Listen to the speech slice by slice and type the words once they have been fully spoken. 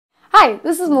Hi,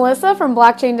 this is Melissa from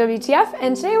blockchain.wtf,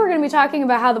 and today we're going to be talking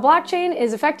about how the blockchain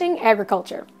is affecting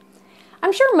agriculture.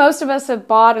 I'm sure most of us have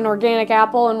bought an organic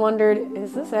apple and wondered,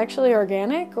 is this actually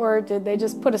organic, or did they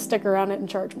just put a sticker on it and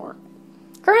charge more?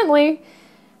 Currently,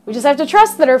 we just have to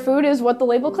trust that our food is what the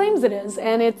label claims it is,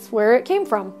 and it's where it came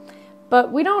from.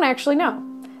 But we don't actually know.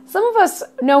 Some of us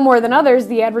know more than others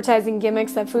the advertising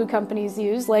gimmicks that food companies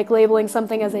use, like labeling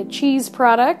something as a cheese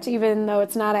product, even though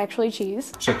it's not actually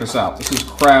cheese. Check this out. This is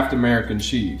Kraft American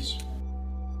cheese.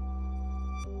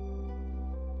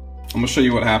 I'm going to show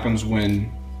you what happens when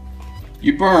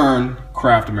you burn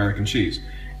Kraft American cheese.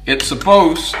 It's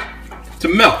supposed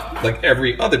to melt like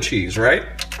every other cheese, right?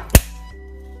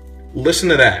 Listen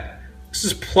to that. This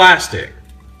is plastic.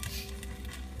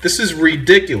 This is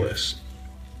ridiculous.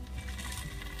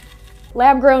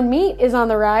 Lab-grown meat is on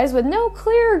the rise with no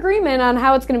clear agreement on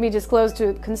how it's going to be disclosed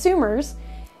to consumers.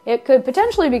 It could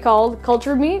potentially be called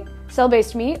cultured meat,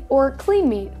 cell-based meat, or clean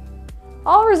meat,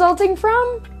 all resulting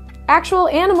from actual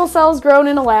animal cells grown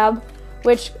in a lab,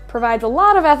 which provides a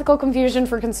lot of ethical confusion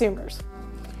for consumers.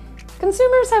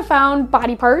 Consumers have found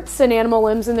body parts and animal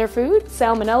limbs in their food.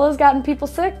 Salmonella's gotten people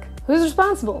sick. Who's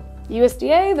responsible?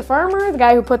 USDA, the farmer, the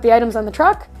guy who put the items on the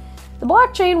truck? The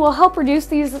blockchain will help reduce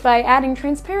these by adding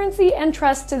transparency and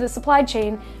trust to the supply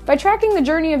chain by tracking the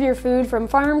journey of your food from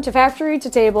farm to factory to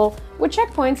table with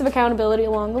checkpoints of accountability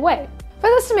along the way. For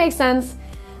this to make sense,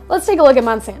 let's take a look at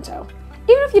Monsanto.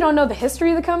 Even if you don't know the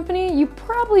history of the company, you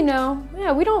probably know,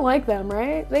 yeah, we don't like them,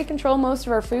 right? They control most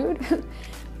of our food.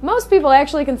 Most people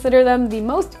actually consider them the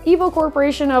most evil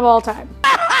corporation of all time.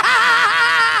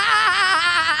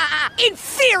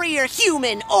 Inferior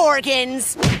human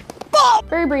organs!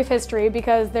 Very brief history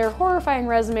because their horrifying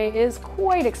resume is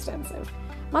quite extensive.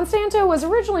 Monsanto was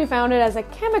originally founded as a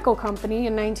chemical company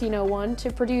in 1901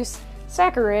 to produce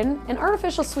saccharin, an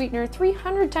artificial sweetener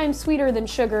 300 times sweeter than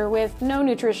sugar with no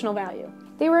nutritional value.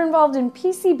 They were involved in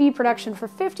PCB production for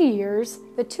 50 years,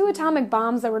 the 2 atomic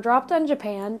bombs that were dropped on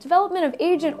Japan, development of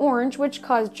Agent Orange, which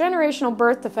caused generational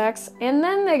birth defects, and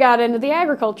then they got into the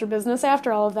agriculture business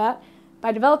after all of that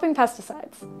by developing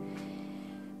pesticides.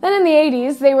 Then in the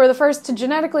 80s, they were the first to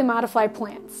genetically modify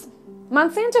plants.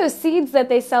 Monsanto's seeds that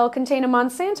they sell contain a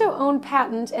Monsanto-owned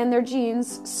patent and their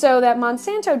genes so that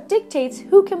Monsanto dictates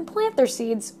who can plant their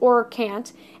seeds or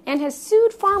can't, and has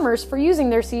sued farmers for using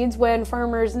their seeds when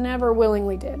farmers never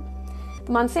willingly did.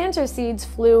 The Monsanto seeds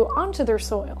flew onto their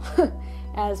soil,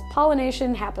 as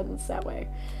pollination happens that way.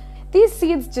 These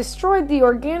seeds destroyed the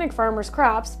organic farmers'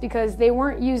 crops because they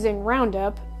weren't using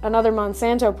Roundup, another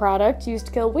Monsanto product used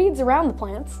to kill weeds around the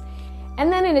plants.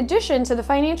 And then in addition to the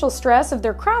financial stress of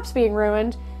their crops being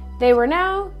ruined, they were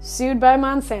now sued by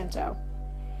Monsanto.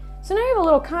 So now you have a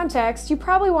little context. You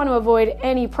probably want to avoid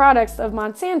any products of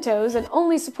Monsanto's and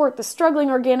only support the struggling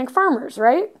organic farmers,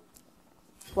 right?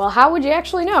 Well, how would you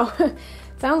actually know?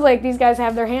 Sounds like these guys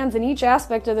have their hands in each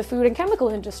aspect of the food and chemical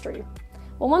industry.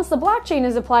 Well, once the blockchain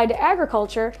is applied to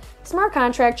agriculture, smart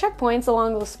contract checkpoints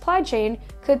along the supply chain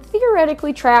could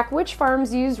theoretically track which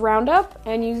farms use Roundup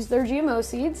and use their GMO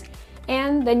seeds,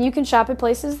 and then you can shop at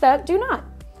places that do not,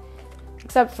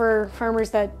 except for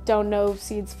farmers that don't know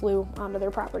seeds flew onto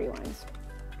their property lines.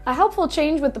 A helpful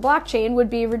change with the blockchain would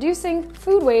be reducing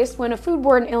food waste when a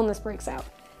foodborne illness breaks out.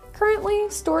 Currently,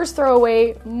 stores throw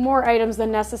away more items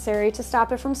than necessary to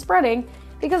stop it from spreading,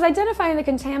 because identifying the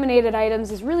contaminated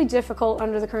items is really difficult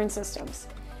under the current systems.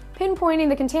 Pinpointing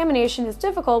the contamination is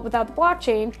difficult without the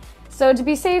blockchain, so to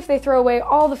be safe, they throw away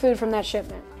all the food from that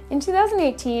shipment. In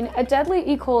 2018, a deadly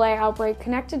E. coli outbreak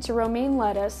connected to romaine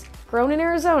lettuce, grown in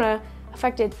Arizona,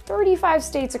 affected 35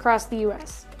 states across the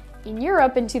US. In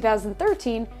Europe in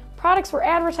 2013, products were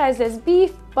advertised as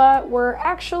beef, but were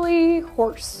actually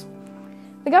horse.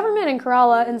 The government in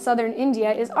Kerala in southern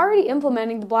India is already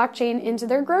implementing the blockchain into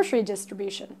their grocery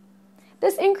distribution.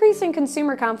 This increase in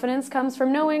consumer confidence comes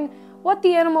from knowing what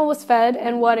the animal was fed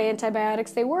and what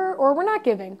antibiotics they were or were not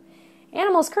giving.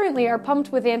 Animals currently are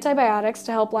pumped with antibiotics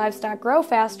to help livestock grow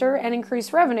faster and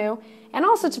increase revenue, and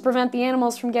also to prevent the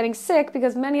animals from getting sick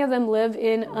because many of them live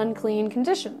in unclean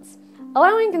conditions.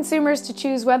 Allowing consumers to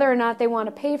choose whether or not they want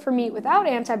to pay for meat without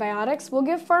antibiotics will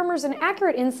give farmers an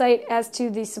accurate insight as to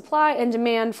the supply and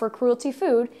demand for cruelty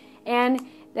food, and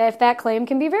if that claim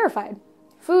can be verified.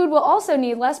 Food will also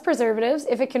need less preservatives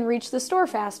if it can reach the store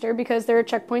faster because there are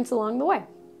checkpoints along the way.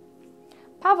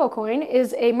 PavoCoin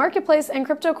is a marketplace and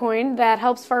crypto coin that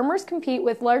helps farmers compete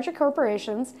with larger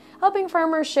corporations, helping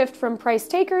farmers shift from price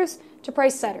takers to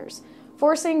price setters,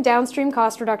 forcing downstream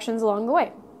cost reductions along the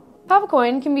way.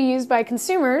 PavoCoin can be used by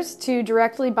consumers to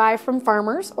directly buy from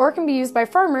farmers, or can be used by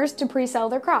farmers to pre-sell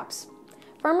their crops.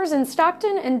 Farmers in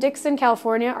Stockton and Dixon,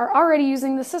 California are already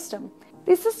using the system.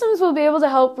 These systems will be able to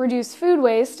help reduce food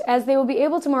waste as they will be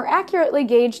able to more accurately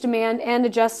gauge demand and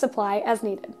adjust supply as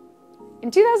needed. In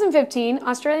 2015,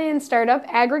 Australian startup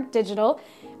AgriDigital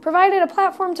provided a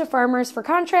platform to farmers for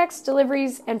contracts,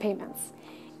 deliveries, and payments.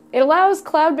 It allows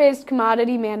cloud-based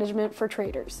commodity management for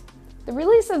traders. The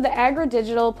release of the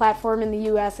AgriDigital platform in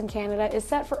the US and Canada is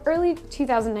set for early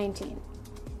 2019.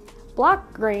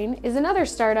 Blockchain is another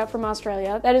startup from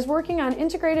Australia that is working on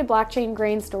integrated blockchain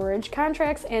grain storage,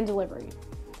 contracts, and delivery.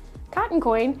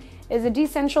 CottonCoin is a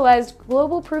decentralized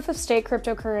global proof-of-stake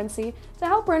cryptocurrency to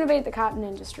help renovate the cotton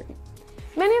industry.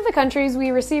 Many of the countries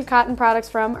we receive cotton products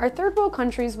from are third-world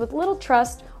countries with little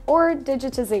trust or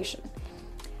digitization.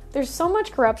 There's so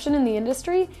much corruption in the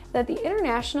industry that the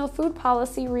International Food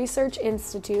Policy Research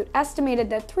Institute estimated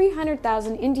that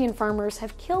 300,000 Indian farmers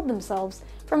have killed themselves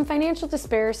from financial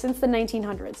despair since the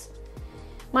 1900s.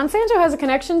 Monsanto has a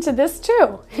connection to this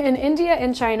too, in India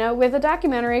and China, with a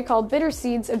documentary called Bitter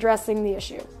Seeds addressing the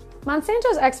issue.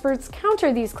 Monsanto's experts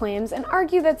counter these claims and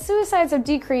argue that suicides have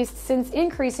decreased since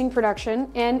increasing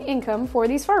production and income for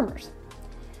these farmers.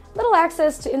 Little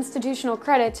access to institutional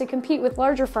credit to compete with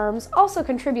larger firms also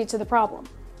contribute to the problem.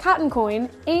 CottonCoin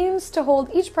aims to hold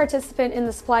each participant in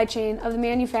the supply chain of the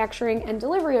manufacturing and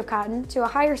delivery of cotton to a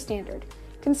higher standard.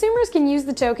 Consumers can use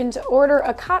the token to order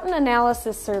a cotton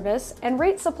analysis service and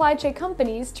rate supply chain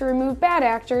companies to remove bad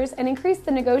actors and increase the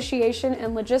negotiation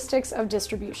and logistics of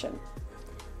distribution.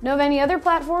 Know of any other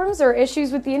platforms or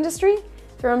issues with the industry?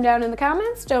 Throw them down in the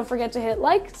comments. Don't forget to hit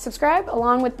like, subscribe,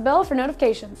 along with the bell for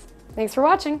notifications. Thanks for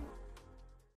watching.